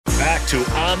to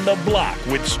On the Block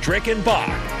with Strick and Bach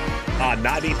on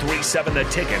 93.7 The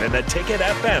Ticket and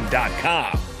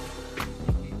theticketfm.com.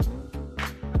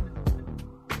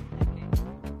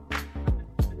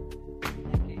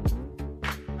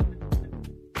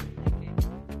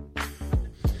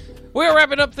 We're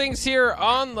wrapping up things here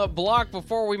on the block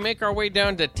before we make our way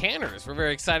down to Tanner's. We're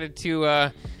very excited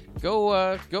to go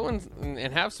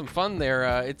and have some fun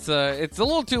there. It's a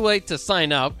little too late to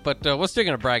sign up, but we're still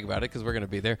going to brag about it because we're going to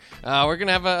be there. We're going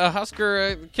to have a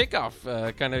Husker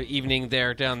kickoff kind of evening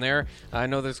down there. I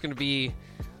know there's going to be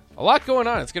a lot going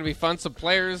on. It's going to be fun. Some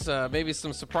players, maybe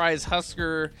some surprise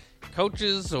Husker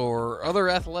coaches or other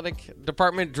athletic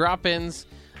department drop-ins.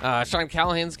 Sean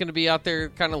Callahan's going to be out there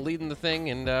kind of leading the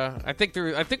thing, and I think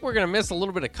we're going to miss a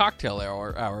little bit of cocktail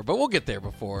hour, but we'll get there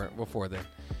before then.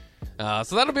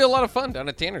 So that'll be a lot of fun down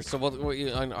at Tanner's. So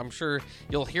I'm sure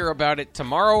you'll hear about it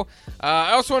tomorrow.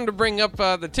 I also wanted to bring up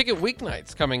the ticket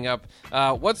weeknights coming up.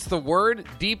 What's the Word,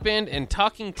 Deep End, and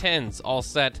Talking Tens all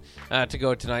set to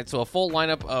go tonight. So a full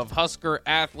lineup of Husker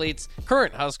athletes,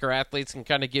 current Husker athletes, can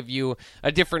kind of give you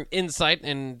a different insight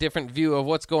and different view of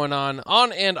what's going on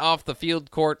and off the field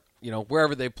court,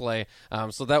 wherever they play.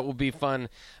 So that will be fun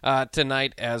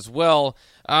tonight as well.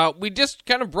 We just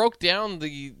kind of broke down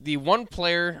the one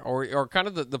player or kind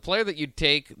of the player that you'd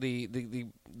take, the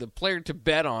player to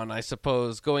bet on, I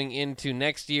suppose, going into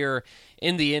next year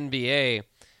in the NBA.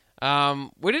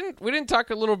 We didn't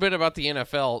talk a little bit about the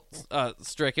NFL,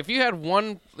 Strick. If you had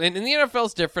one, and the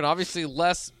NFL's different, obviously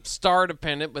less star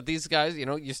dependent, but these guys,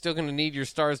 you're still going to need your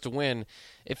stars to win.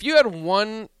 If you had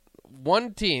one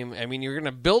team, you're going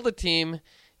to build a team.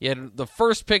 You had the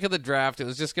first pick of the draft. It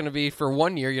was just going to be for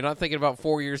 1 year. You're not thinking about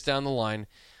 4 years down the line.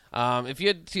 If you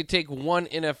had to take one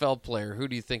NFL player, who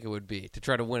do you think it would be to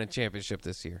try to win a championship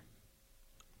this year?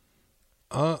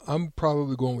 I'm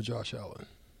probably going with Josh Allen.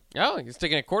 Oh, you're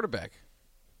taking a quarterback.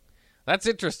 That's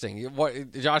interesting.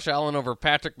 Josh Allen over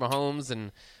Patrick Mahomes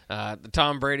and the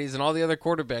Tom Brady's and all the other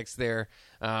quarterbacks there.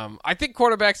 I think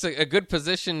quarterback's a good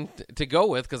position to go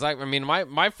with because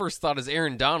my first thought is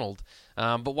Aaron Donald.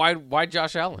 But why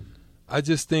Josh Allen? I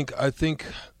think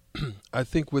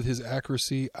with his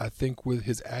accuracy, I think with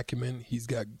his acumen, he's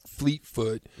got fleet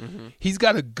foot. Mm-hmm. He's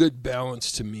got a good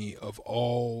balance to me of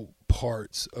all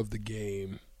parts of the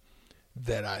game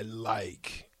that I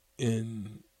like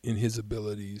in his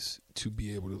abilities to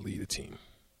be able to lead a team.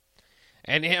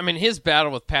 And, his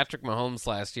battle with Patrick Mahomes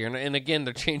last year, and again,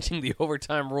 they're changing the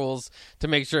overtime rules to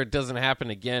make sure it doesn't happen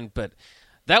again, but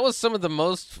that was some of the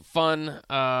most fun,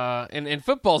 and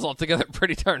football's altogether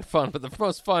pretty darn fun, but the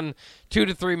most fun 2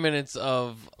 to 3 minutes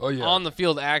of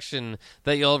on-the-field action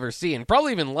that you'll ever see, and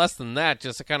probably even less than that,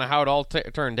 just kind of how it all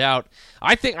turned out.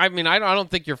 I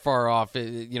don't think you're far off.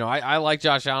 I like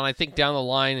Josh Allen. I think down the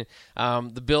line,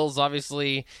 the Bills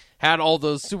obviously had all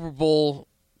those Super Bowl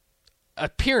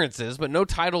appearances, but no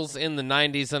titles in the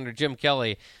 90s under Jim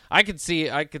Kelly. I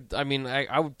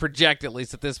would project, at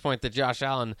least at this point, that Josh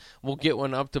Allen will get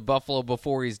one up to Buffalo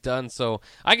before he's done. So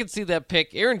I could see that pick.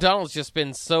 Aaron Donald's just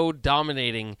been so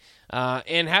dominating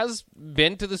and has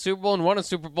been to the Super Bowl and won a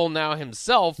Super Bowl now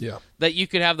himself that you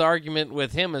could have the argument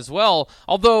with him as well.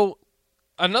 Although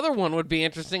another one would be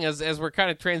interesting as we're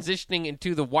kind of transitioning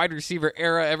into the wide receiver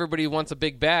era. Everybody wants a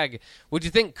big bag. Would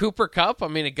you think Cooper Kupp,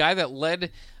 a guy that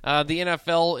led the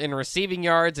NFL in receiving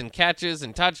yards and catches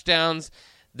and touchdowns,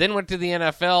 then went to the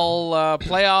NFL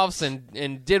playoffs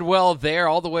and did well there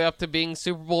all the way up to being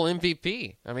Super Bowl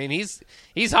MVP.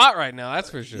 He's hot right now,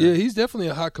 that's for sure. Yeah, he's definitely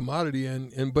a hot commodity.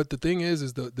 But the thing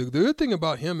is the good thing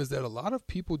about him is that a lot of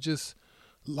people just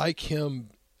like him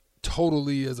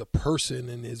totally as a person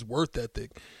and his work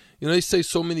ethic. They say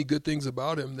so many good things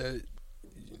about him that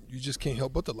you just can't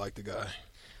help but to like the guy.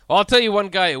 Well, I'll tell you one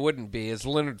guy it wouldn't be is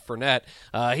Leonard Fournette.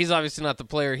 He's obviously not the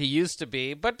player he used to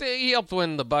be, but he helped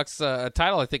win the Bucs a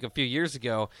title, I think, a few years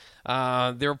ago.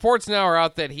 The reports now are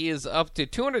out that he is up to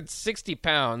 260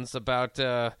 pounds, about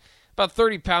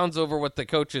 30 pounds over what the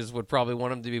coaches would probably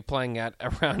want him to be playing at,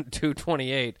 around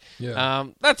 228. Yeah.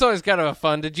 That's always kind of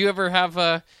fun. Did you ever have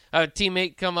a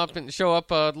teammate come up and show up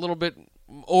a little bit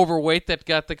overweight that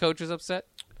got the coaches upset?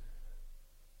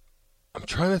 I'm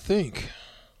trying to think.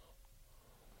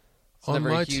 It's on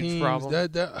my team,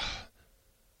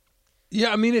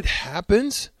 it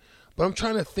happens, but I'm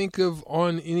trying to think of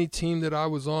on any team that I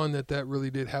was on that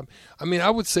really did happen. I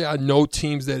would say I know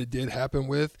teams that it did happen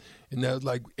with, and that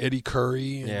like Eddie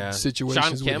Curry and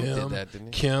situations Sean Kemp with him. Did that,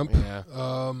 didn't he? Kemp.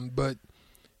 Yeah. But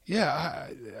yeah,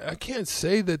 I can't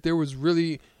say that there was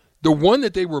really the one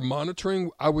that they were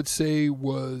monitoring. I would say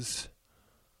was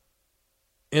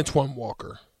Antoine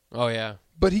Walker. Oh yeah.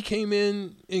 But he came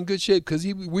in good shape because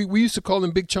we used to call him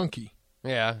Big Chunky.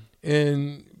 Yeah.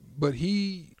 But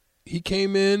he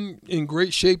came in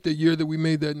great shape the year that we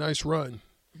made that nice run.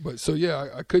 But so yeah,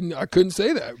 I couldn't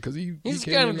say that because he's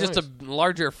came kind in of just nice. a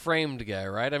larger framed guy,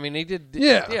 right? I mean, he did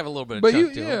Yeah. have a little bit of But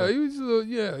chunk to him.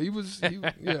 he was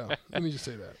yeah. Let me just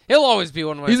say that. He'll always be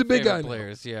one of my He's a big favorite guy now.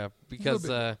 players, yeah, because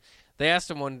they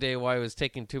asked him one day why he was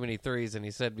taking too many threes, and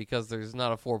he said because there's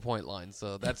not a 4-point line.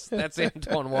 So that's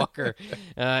Antoine Walker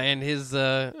and his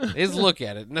look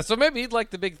at it. And so maybe he'd like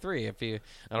the big three I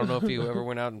don't know if he ever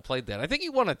went out and played that. I think he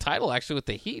won a title actually with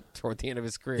the Heat toward the end of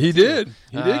his career. He did.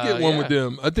 He did get one yeah. with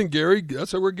them. I think Gary.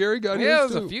 That's where Gary got his. Yeah,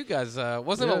 there's too. a few guys.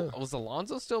 Was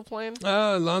Alonzo still playing?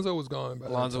 Alonzo was gone.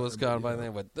 Alonzo was gone by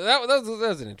then, but that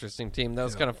was an interesting team. That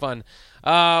was kind of fun.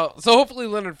 So hopefully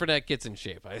Leonard Fournette gets in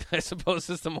shape. I suppose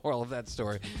is the moral of that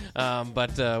story.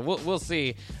 But we'll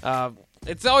see.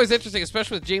 It's always interesting,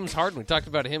 especially with James Harden. We talked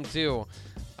about him too.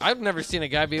 I've never seen a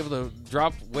guy be able to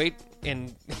drop weight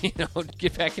and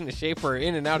get back into shape or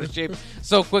in and out of shape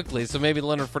so quickly. So maybe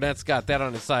Leonard Fournette's got that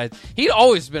on his side. He'd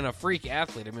always been a freak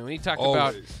athlete. I mean, when he talked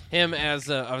about him as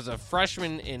a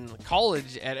freshman in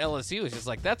college at LSU, it was just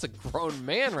like, that's a grown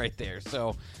man right there.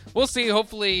 So we'll see.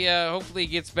 Hopefully he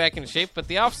gets back in shape. But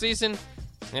the offseason,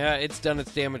 yeah, it's done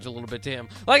its damage a little bit to him.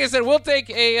 Like I said, we'll take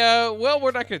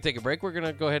we're not going to take a break. We're going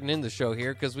to go ahead and end the show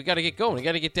here because we got to get going. We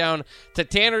got to get down to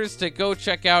Tanner's to go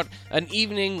check out an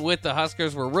evening with the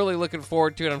Huskers. We're really looking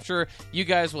forward to it. I'm sure you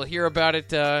guys will hear about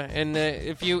it. And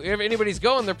if anybody's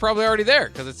going, they're probably already there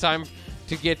because it's time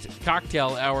to get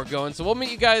cocktail hour going. So we'll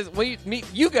meet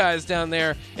you guys down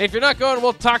there. And if you're not going,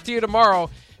 we'll talk to you tomorrow.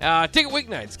 Ticket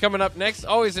Weeknights coming up next.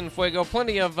 Always in Fuego.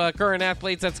 Plenty of current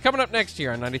athletes. That's coming up next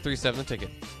here on 93.7 The Ticket.